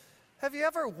Have you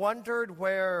ever wondered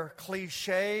where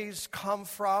cliches come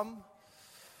from?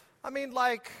 I mean,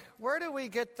 like, where do we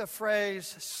get the phrase,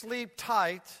 sleep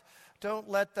tight, don't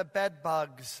let the bed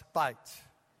bugs bite?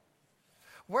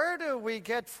 Where do we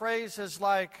get phrases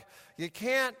like, you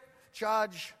can't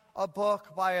judge a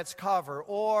book by its cover,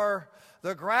 or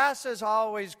the grass is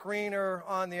always greener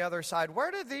on the other side?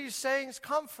 Where do these sayings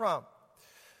come from?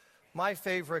 My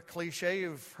favorite cliche,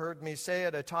 you've heard me say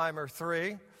it a time or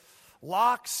three,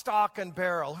 lock, stock, and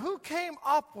barrel. Who came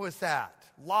up with that?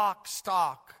 Lock,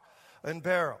 stock, and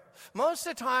barrel. Most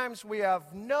of the times we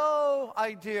have no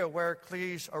idea where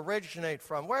cliches originate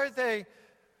from, where they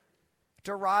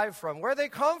derive from, where they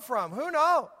come from. Who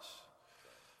knows?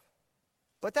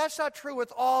 But that's not true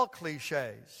with all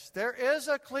cliches. There is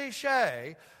a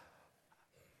cliche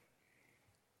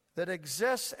that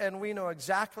exists and we know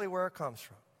exactly where it comes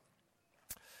from.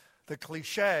 The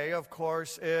cliche, of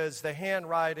course, is the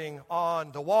handwriting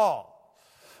on the wall.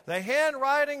 The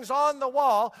handwriting's on the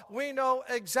wall. We know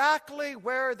exactly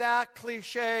where that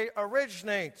cliche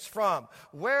originates from,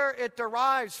 where it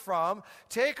derives from.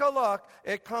 Take a look.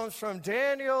 It comes from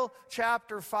Daniel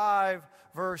chapter 5,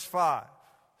 verse 5.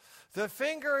 The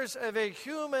fingers of a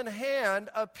human hand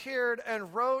appeared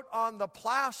and wrote on the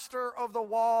plaster of the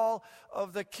wall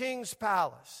of the king's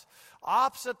palace,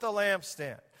 opposite the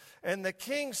lampstand. And the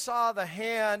king saw the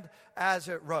hand as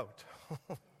it wrote.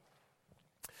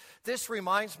 This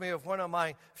reminds me of one of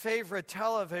my favorite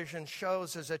television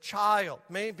shows as a child,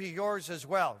 maybe yours as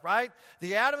well, right?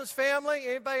 The Addams Family.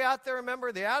 Anybody out there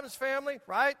remember the Addams Family,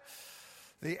 right?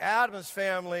 The Addams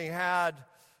Family had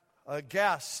a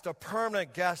guest, a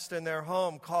permanent guest in their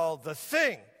home called the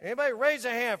Thing. Anybody raise a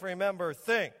hand if you remember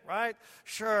Thing, right?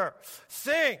 Sure.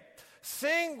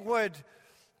 Thing would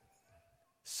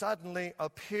suddenly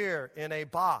appear in a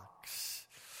box,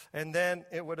 and then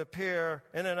it would appear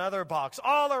in another box,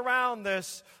 all around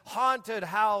this haunted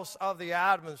house of the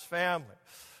Addams Family.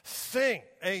 Thing,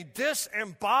 a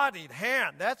disembodied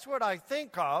hand. That's what I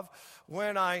think of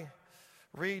when I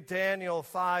read Daniel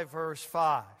 5, verse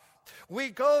 5. We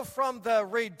go from the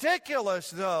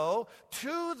ridiculous, though,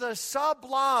 to the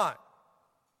sublime.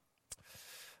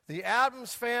 The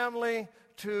Addams Family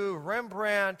to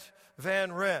Rembrandt van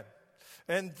Rijn.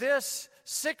 And this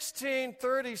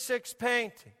 1636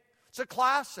 painting, it's a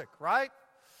classic, right?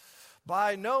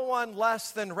 By no one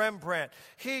less than Rembrandt.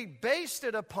 He based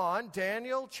it upon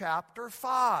Daniel chapter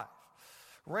 5.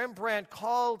 Rembrandt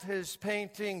called his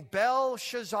painting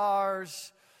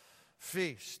Belshazzar's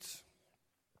Feast.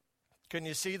 Can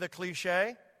you see the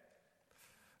cliche?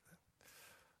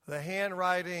 The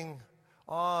handwriting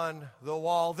on the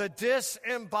wall, the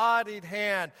disembodied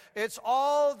hand, it's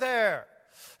all there.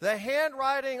 The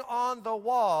handwriting on the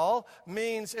wall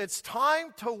means it's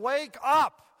time to wake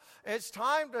up. It's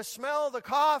time to smell the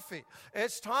coffee.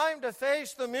 It's time to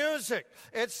face the music.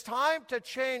 It's time to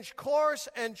change course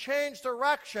and change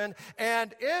direction.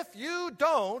 And if you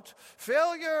don't,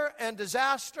 failure and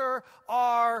disaster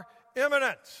are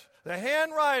imminent. The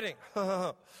handwriting,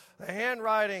 the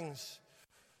handwriting's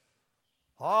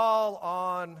all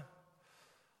on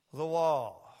the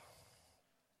wall.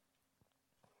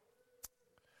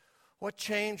 What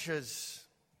changes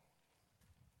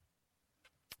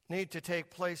need to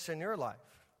take place in your life?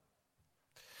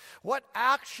 What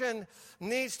action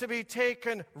needs to be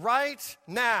taken right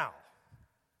now?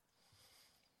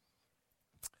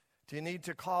 Do you need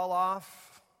to call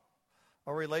off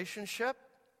a relationship?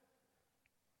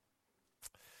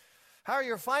 How are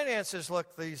your finances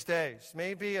look these days?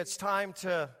 Maybe it's time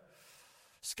to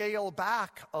scale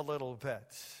back a little bit.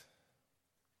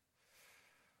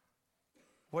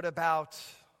 What about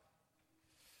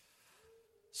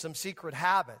some secret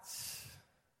habits?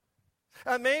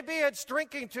 Maybe it's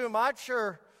drinking too much,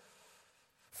 or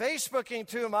Facebooking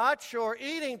too much, or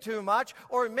eating too much,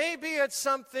 or maybe it's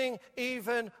something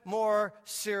even more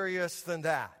serious than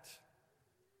that.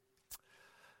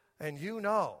 And you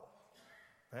know,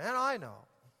 and I know,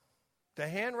 the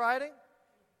handwriting,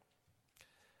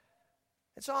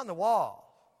 it's on the wall.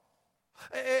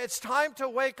 It's time to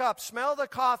wake up, smell the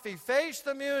coffee, face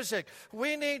the music.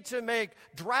 We need to make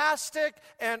drastic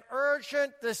and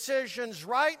urgent decisions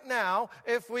right now.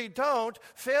 If we don't,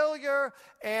 failure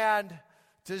and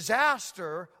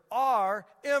disaster are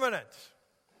imminent.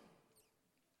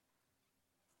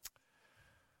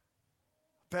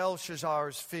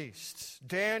 Belshazzar's Feast,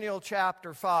 Daniel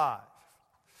chapter 5.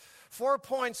 4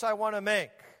 points I want to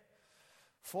make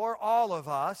for all of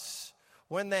us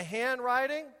when the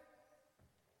handwriting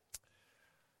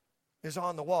is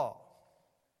on the wall.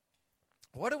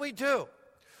 What do we do?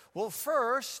 Well,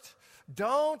 first,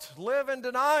 don't live in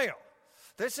denial.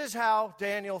 This is how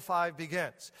Daniel 5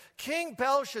 begins. King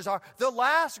Belshazzar, the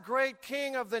last great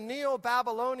king of the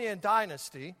Neo-Babylonian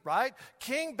dynasty, right?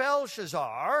 King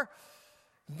Belshazzar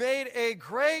made a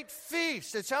great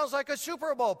feast. It sounds like a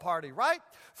Super Bowl party, right?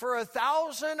 For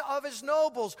 1,000 of his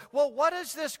nobles. Well, what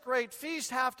does this great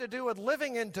feast have to do with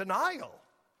living in denial?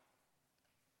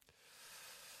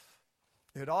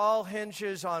 It all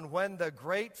hinges on when the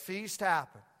great feast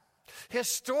happened.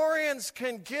 Historians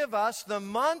can give us the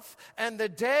month and the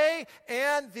day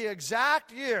and the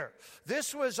exact year.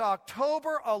 This was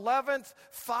October 11th,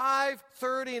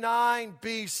 539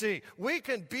 BC. We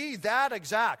can be that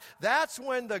exact. That's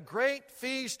when the great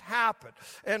feast happened.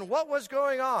 And what was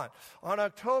going on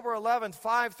October 11th,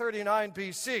 539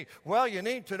 BC? Well, you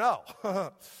need to know.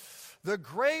 The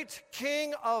great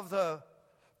king of the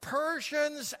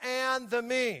Persians and the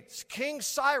Medes, King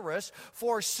Cyrus,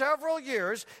 for several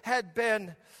years had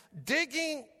been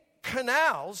digging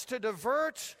canals to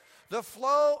divert the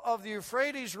flow of the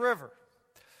Euphrates River.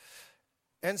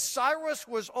 And Cyrus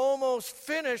was almost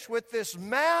finished with this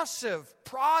massive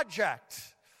project,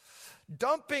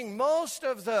 dumping most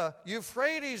of the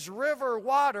Euphrates River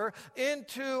water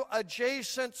into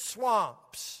adjacent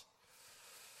swamps.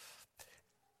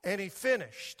 And he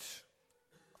finished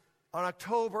on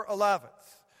October 11th,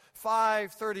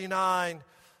 539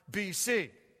 BC.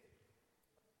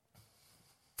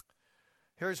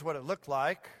 Here's what it looked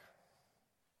like.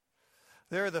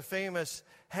 There are the famous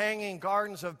Hanging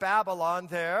Gardens of Babylon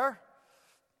there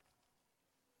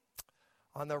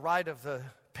on the right of the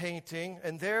painting,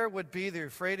 and there would be the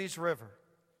Euphrates River.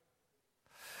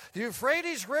 The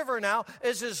Euphrates River now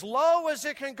is as low as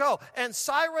it can go. And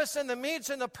Cyrus and the Medes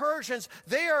and the Persians,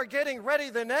 they are getting ready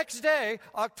the next day,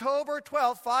 October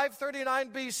 12,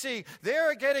 539 BC. They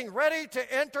are getting ready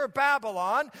to enter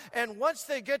Babylon. And once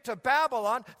they get to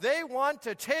Babylon, they want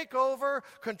to take over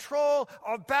control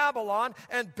of Babylon.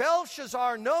 And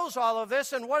Belshazzar knows all of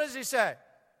this. And what does he say?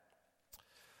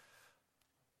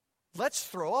 Let's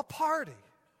throw a party.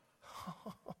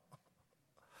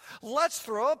 Let's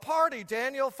throw a party.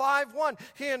 Daniel 5:1.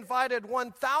 He invited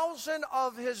 1,000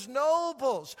 of his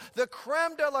nobles, the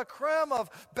creme de la creme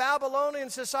of Babylonian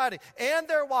society, and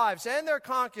their wives and their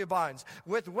concubines,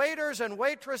 with waiters and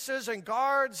waitresses and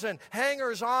guards and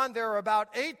hangers on. There are about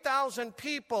 8,000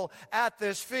 people at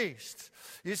this feast.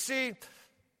 You see,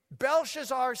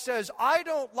 Belshazzar says, I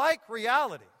don't like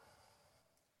reality,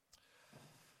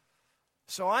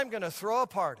 so I'm going to throw a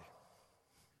party.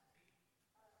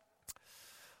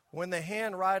 When the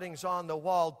handwriting's on the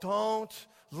wall, don't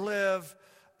live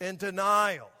in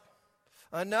denial.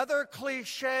 Another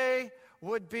cliche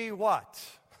would be what?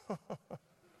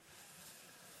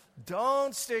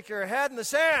 Don't stick your head in the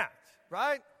sand,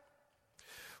 right?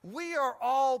 We are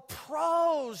all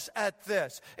pros at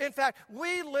this. In fact,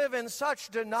 we live in such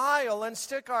denial and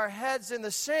stick our heads in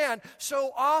the sand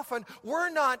so often we're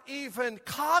not even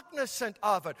cognizant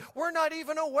of it. We're not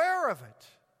even aware of it.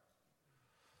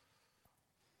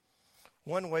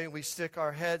 One way we stick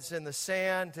our heads in the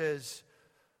sand is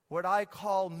what I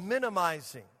call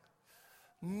minimizing.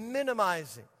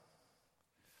 Minimizing.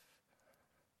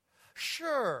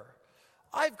 Sure,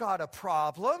 I've got a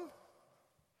problem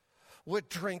with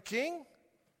drinking,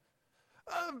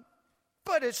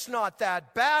 but it's not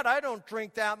that bad. I don't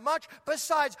drink that much.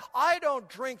 Besides, I don't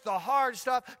drink the hard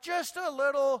stuff, just a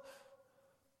little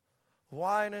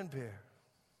wine and beer.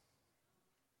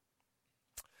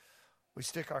 We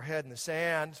stick our head in the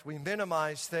sand. We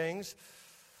minimize things.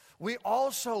 We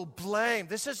also blame.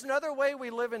 This is another way we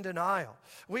live in denial.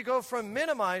 We go from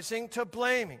minimizing to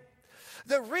blaming.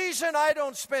 The reason I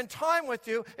don't spend time with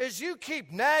you is you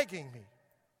keep nagging me.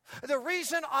 The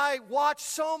reason I watch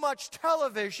so much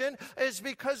television is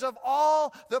because of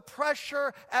all the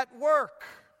pressure at work.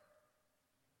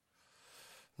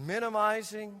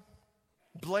 Minimizing,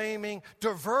 blaming,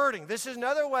 diverting. This is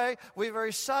another way we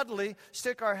very subtly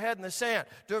stick our head in the sand.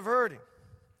 Diverting.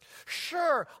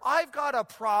 Sure, I've got a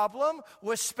problem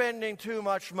with spending too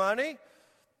much money.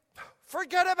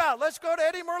 Forget about it. Let's go to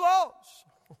Eddie Merlot's.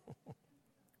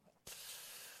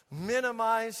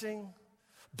 Minimizing,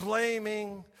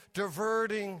 blaming,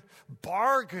 diverting,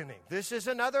 bargaining. This is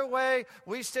another way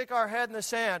we stick our head in the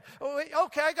sand.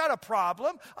 Okay, I got a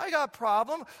problem.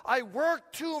 I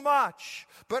work too much.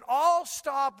 But I'll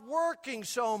stop working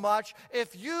so much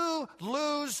if you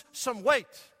lose some weight.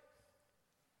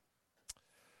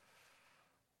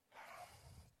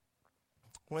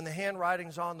 When the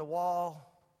handwriting's on the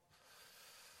wall,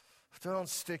 don't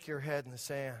stick your head in the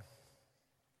sand.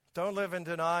 Don't live in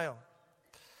denial.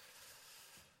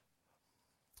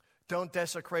 Don't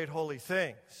desecrate holy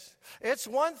things. It's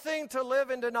one thing to live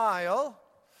in denial.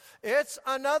 It's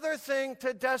another thing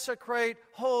to desecrate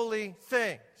holy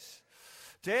things.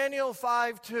 Daniel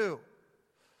 5:2.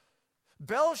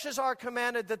 Belshazzar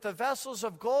commanded that the vessels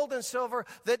of gold and silver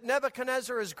that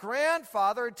Nebuchadnezzar, his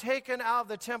grandfather, had taken out of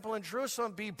the temple in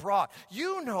Jerusalem be brought.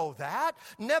 You know that.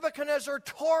 Nebuchadnezzar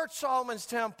torched Solomon's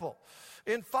temple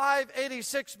in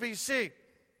 586 BC.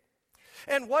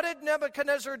 And what did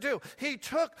Nebuchadnezzar do? He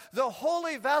took the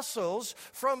holy vessels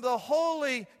from the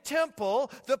holy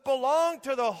temple that belonged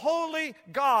to the holy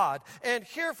God. And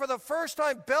here for the first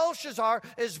time, Belshazzar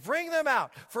is bringing them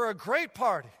out for a great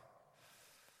party.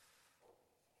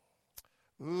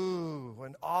 Ooh,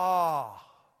 and awe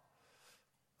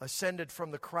ascended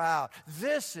from the crowd.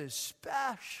 This is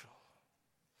special.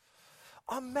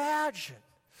 Imagine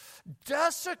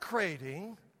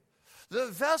desecrating the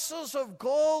vessels of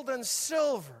gold and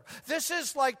silver. This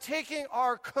is like taking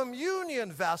our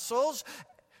communion vessels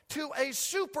to a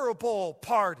Super Bowl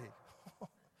party.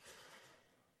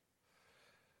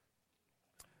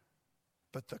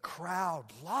 But the crowd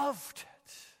loved it.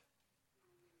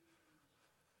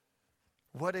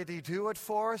 What did he do it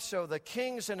for? So the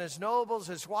kings and his nobles,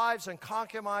 his wives and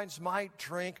concubines might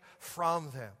drink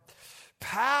from them.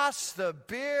 Pass the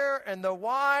beer and the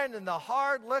wine and the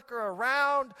hard liquor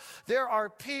around. There are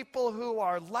people who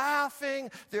are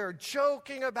laughing. They're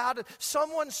joking about it.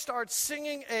 Someone starts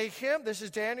singing a hymn. This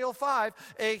is Daniel 5.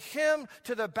 A hymn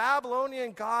to the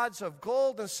Babylonian gods of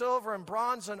gold and silver and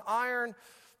bronze and iron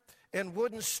and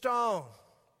wood and stone.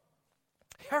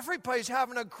 Everybody's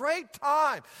having a great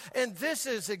time. And this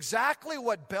is exactly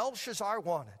what Belshazzar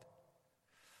wanted.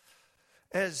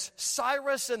 As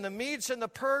Cyrus and the Medes and the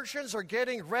Persians are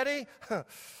getting ready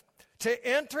to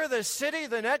enter the city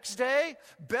the next day,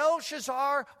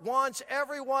 Belshazzar wants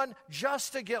everyone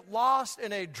just to get lost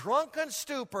in a drunken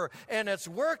stupor, and it's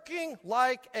working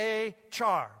like a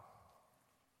charm.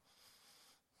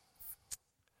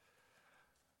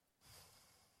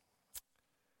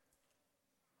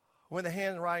 When the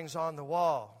handwriting's on the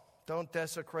wall, don't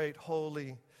desecrate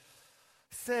holy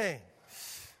things.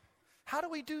 How do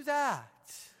we do that?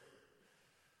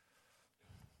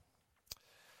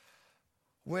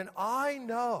 When I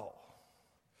know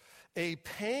a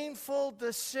painful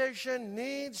decision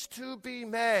needs to be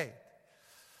made,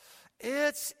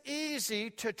 it's easy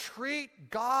to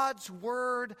treat God's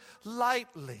word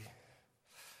lightly,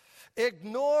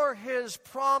 ignore his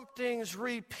promptings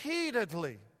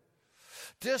repeatedly,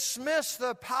 dismiss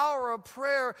the power of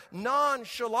prayer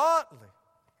nonchalantly.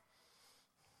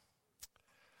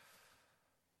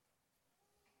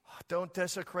 Don't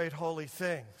desecrate holy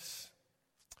things.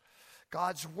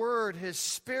 God's word, his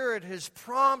spirit, his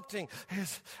prompting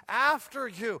is after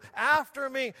you, after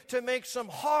me, to make some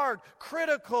hard,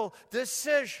 critical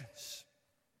decisions.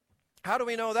 How do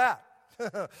we know that?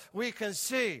 We can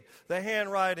see the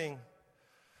handwriting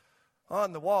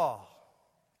on the wall.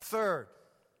 Third,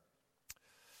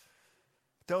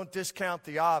 don't discount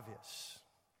the obvious.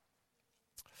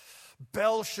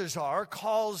 Belshazzar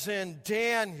calls in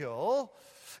Daniel,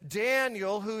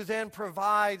 who then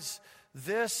provides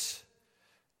this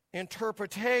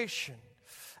interpretation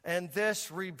and this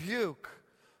rebuke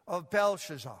of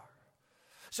Belshazzar.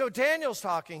 So Daniel's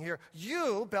talking here.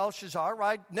 You, Belshazzar,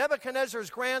 right? Nebuchadnezzar's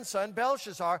grandson,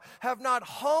 Belshazzar, have not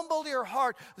humbled your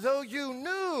heart, though you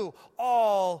knew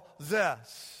all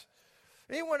this.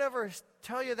 Anyone ever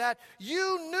tell you that?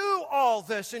 You knew all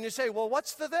this, and you say, well,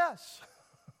 what's the this?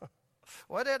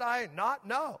 What did I not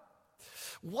know?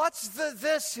 What's the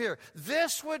this here?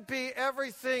 This would be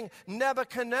everything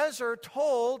Nebuchadnezzar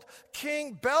told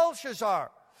King Belshazzar.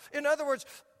 In other words,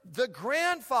 the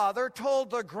grandfather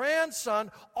told the grandson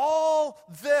all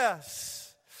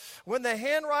this. When the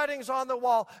handwriting's on the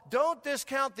wall, don't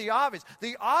discount the obvious.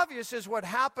 The obvious is what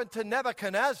happened to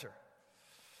Nebuchadnezzar.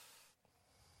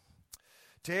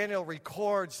 Daniel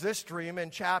records this dream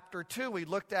in chapter 2. We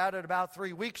looked at it about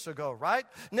 3 weeks ago, right?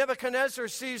 Nebuchadnezzar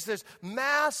sees this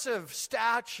massive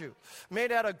statue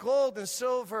made out of gold and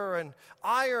silver and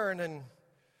iron and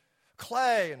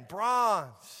clay and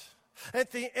bronze. At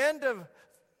the end of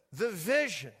the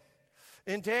vision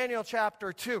in Daniel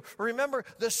chapter 2, remember,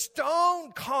 the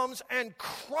stone comes and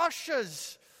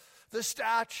crushes the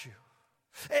statue.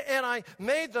 And I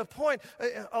made the point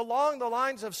along the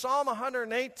lines of Psalm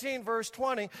 118, verse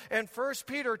 20, and 1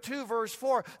 Peter 2, verse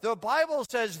 4. The Bible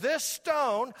says this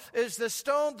stone is the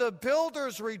stone the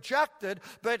builders rejected,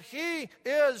 but he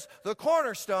is the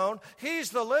cornerstone.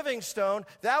 He's the living stone.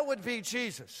 That would be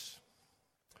Jesus.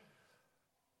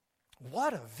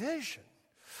 What a vision.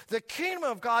 The kingdom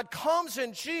of God comes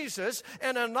in Jesus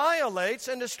and annihilates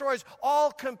and destroys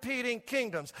all competing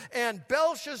kingdoms. And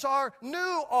Belshazzar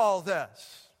knew all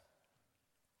this.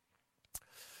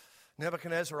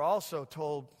 Nebuchadnezzar also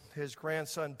told his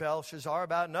grandson Belshazzar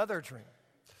about another dream.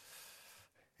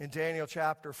 In Daniel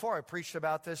chapter 4, I preached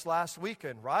about this last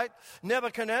weekend, right?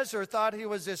 Nebuchadnezzar thought he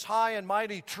was this high and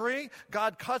mighty tree.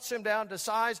 God cuts him down to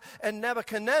size, and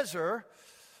Nebuchadnezzar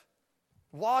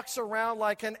walks around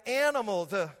like an animal.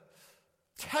 The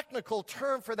technical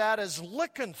term for that is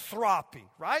lycanthropy,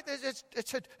 right?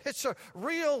 It's a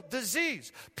real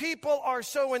disease. People are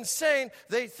so insane,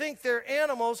 they think they're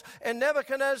animals. And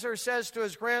Nebuchadnezzar says to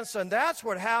his grandson, that's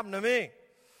what happened to me.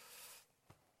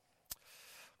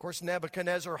 Of course,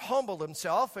 Nebuchadnezzar humbled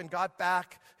himself and got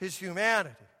back his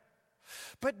humanity.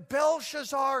 But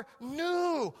Belshazzar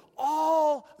knew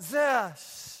all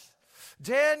this.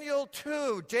 Daniel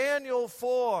 2, Daniel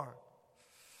 4.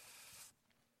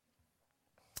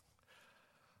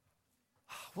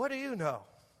 What do you know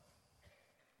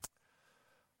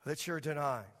that you're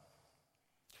denying?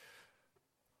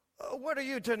 What are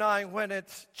you denying when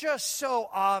it's just so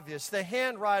obvious? The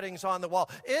handwriting's on the wall.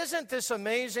 Isn't this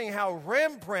amazing how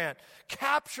Rembrandt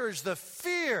captures the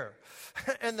fear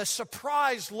and the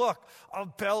surprised look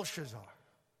of Belshazzar?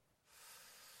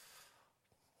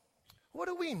 What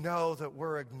do we know that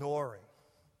we're ignoring?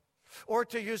 Or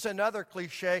to use another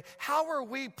cliche, how are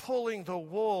we pulling the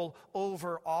wool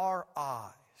over our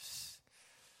eyes?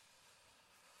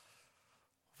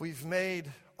 We've made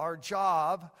our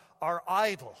job our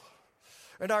idol.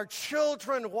 And our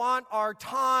children want our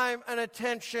time and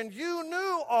attention. You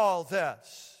knew all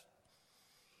this.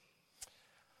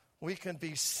 We can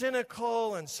be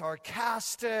cynical and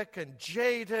sarcastic and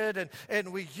jaded,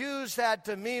 and we use that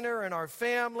demeanor in our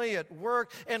family, at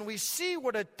work, and we see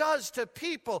what it does to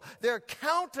people. Their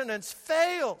countenance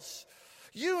fails.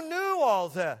 You knew all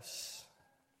this.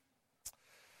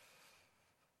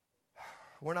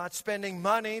 We're not spending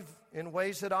money in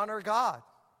ways that honor God.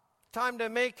 Time to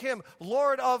make him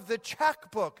Lord of the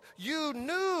checkbook. You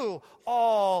knew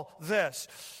all this.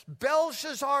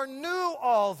 Belshazzar knew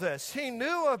all this. He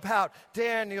knew about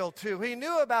Daniel 2. He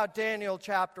knew about Daniel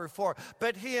chapter 4.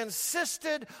 But he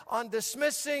insisted on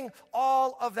dismissing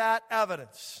all of that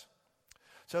evidence.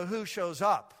 So who shows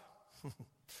up?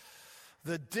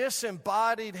 The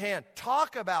disembodied hand.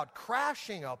 Talk about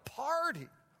crashing a party.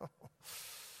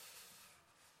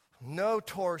 No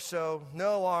torso,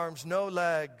 no arms, no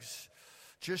legs,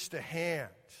 just a hand.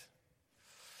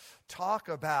 Talk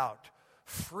about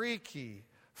Freaky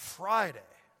Friday.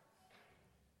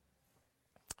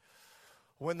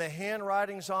 When the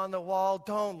handwriting's on the wall,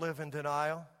 don't live in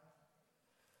denial.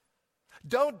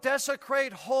 Don't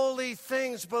desecrate holy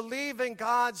things. Believe in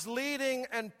God's leading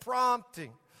and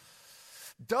prompting.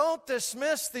 Don't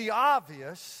dismiss the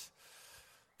obvious,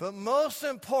 but most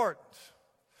important,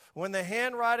 when the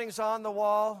handwriting's on the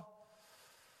wall,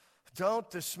 don't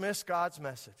dismiss God's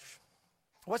message.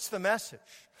 What's the message?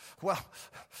 Well,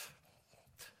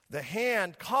 the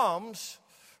hand comes,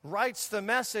 writes the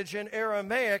message in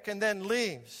Aramaic, and then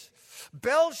leaves.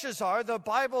 Belshazzar, the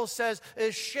Bible says,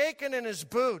 is shaken in his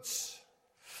boots.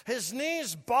 His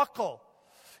knees buckle.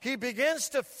 He begins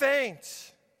to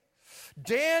faint.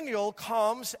 Daniel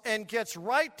comes and gets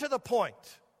right to the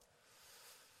point.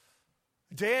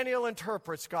 Daniel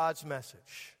interprets God's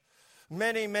message.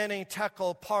 Many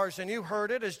tekel parsin. You heard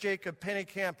it as Jacob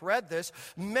Pennycamp read this.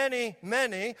 Many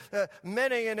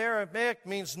in Aramaic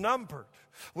means numbered,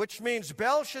 which means,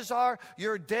 Belshazzar,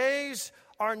 your days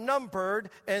are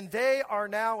numbered, and they are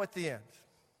now at the end.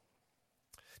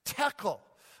 Tekel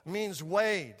means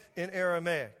weighed in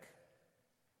Aramaic.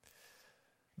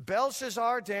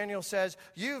 Belshazzar, Daniel says,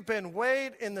 you've been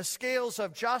weighed in the scales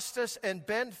of justice and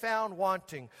been found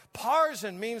wanting.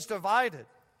 Parsin means divided.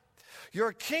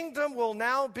 Your kingdom will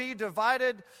now be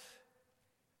divided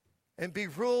and be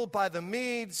ruled by the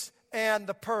Medes and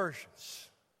the Persians.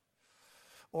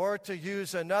 Or to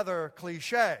use another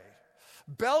cliche,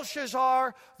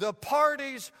 Belshazzar, the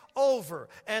party's over,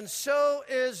 and so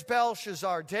is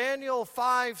Belshazzar. Daniel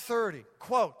 5:30,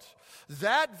 quote,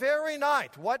 that very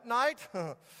night, what night?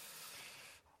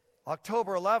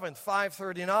 October 11th,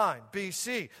 539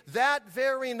 BC. That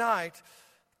very night,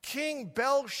 King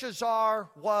Belshazzar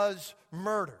was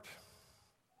murdered.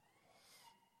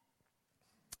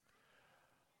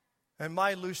 And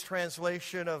my loose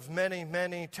translation of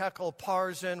many tekel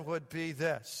parsin would be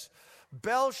this.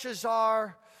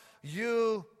 Belshazzar,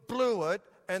 you blew it,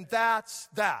 and that's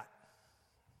that.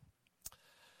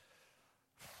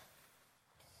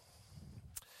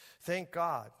 Thank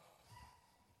God.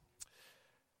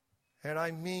 And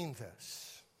I mean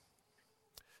this.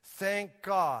 Thank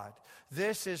God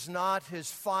this is not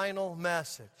his final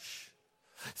message.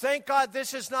 Thank God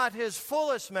this is not his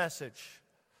fullest message.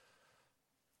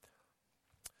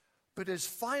 But his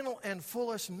final and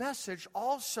fullest message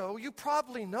also, you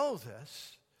probably know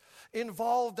this,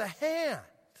 involved a hand.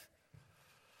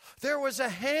 There was a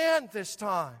hand this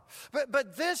time.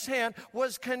 But this hand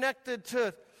was connected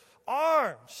to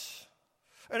arms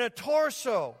and a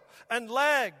torso and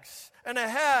legs and a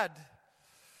head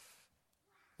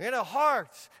and a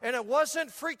heart. And it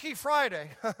wasn't Freaky Friday.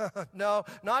 No,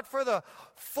 not for the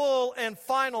full and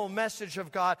final message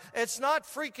of God. It's not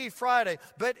Freaky Friday,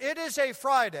 but it is a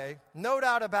Friday, no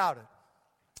doubt about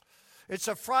it. It's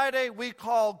a Friday we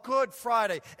call Good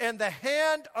Friday. And the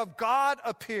hand of God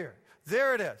appeared.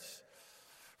 There it is,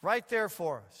 right there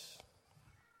for us.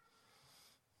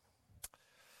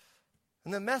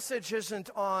 And the message isn't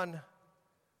on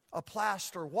a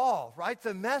plaster wall, right?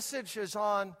 The message is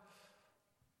on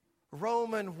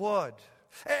Roman wood.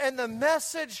 And the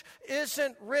message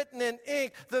isn't written in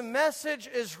ink. The message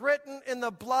is written in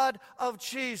the blood of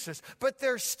Jesus. But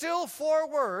there's still 4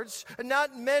 words,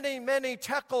 not many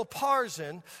tekel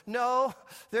parsin. No,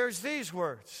 there's these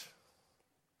words.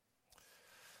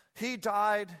 He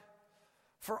died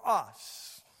for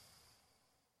us.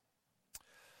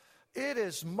 It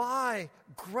is my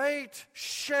great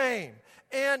shame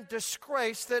and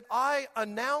disgrace that I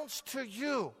announce to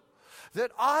you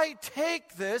that I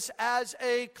take this as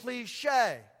a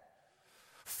cliche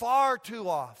far too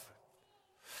often.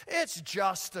 It's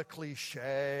just a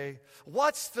cliche.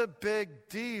 What's the big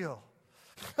deal?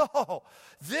 No,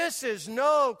 this is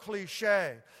no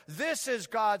cliche. This is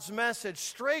God's message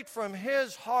straight from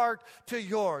his heart to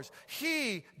yours.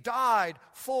 He died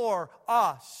for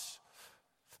us.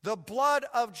 The blood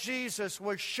of Jesus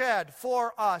was shed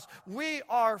for us. We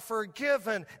are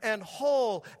forgiven and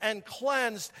whole and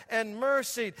cleansed and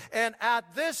mercied. And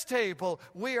at this table,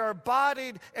 we are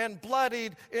bodied and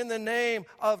bloodied in the name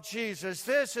of Jesus.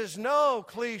 This is no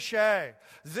cliche.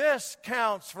 This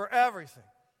counts for everything.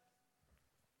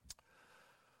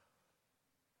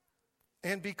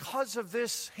 And because of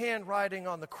this handwriting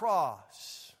on the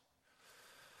cross,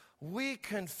 we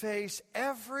can face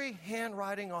every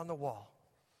handwriting on the wall.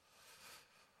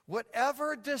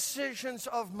 Whatever decisions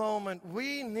of moment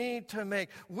we need to make,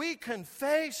 we can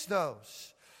face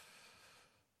those.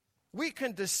 We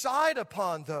can decide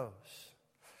upon those.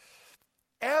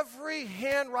 Every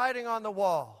handwriting on the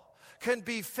wall can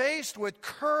be faced with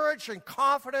courage and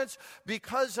confidence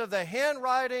because of the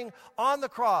handwriting on the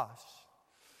cross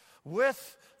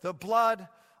with the blood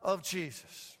of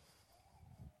Jesus.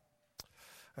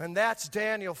 And that's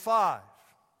Daniel 5.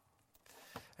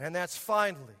 And that's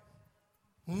finally,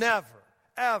 never,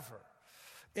 ever,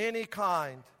 any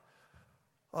kind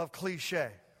of cliche.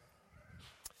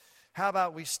 How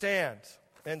about we stand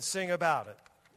and sing about it?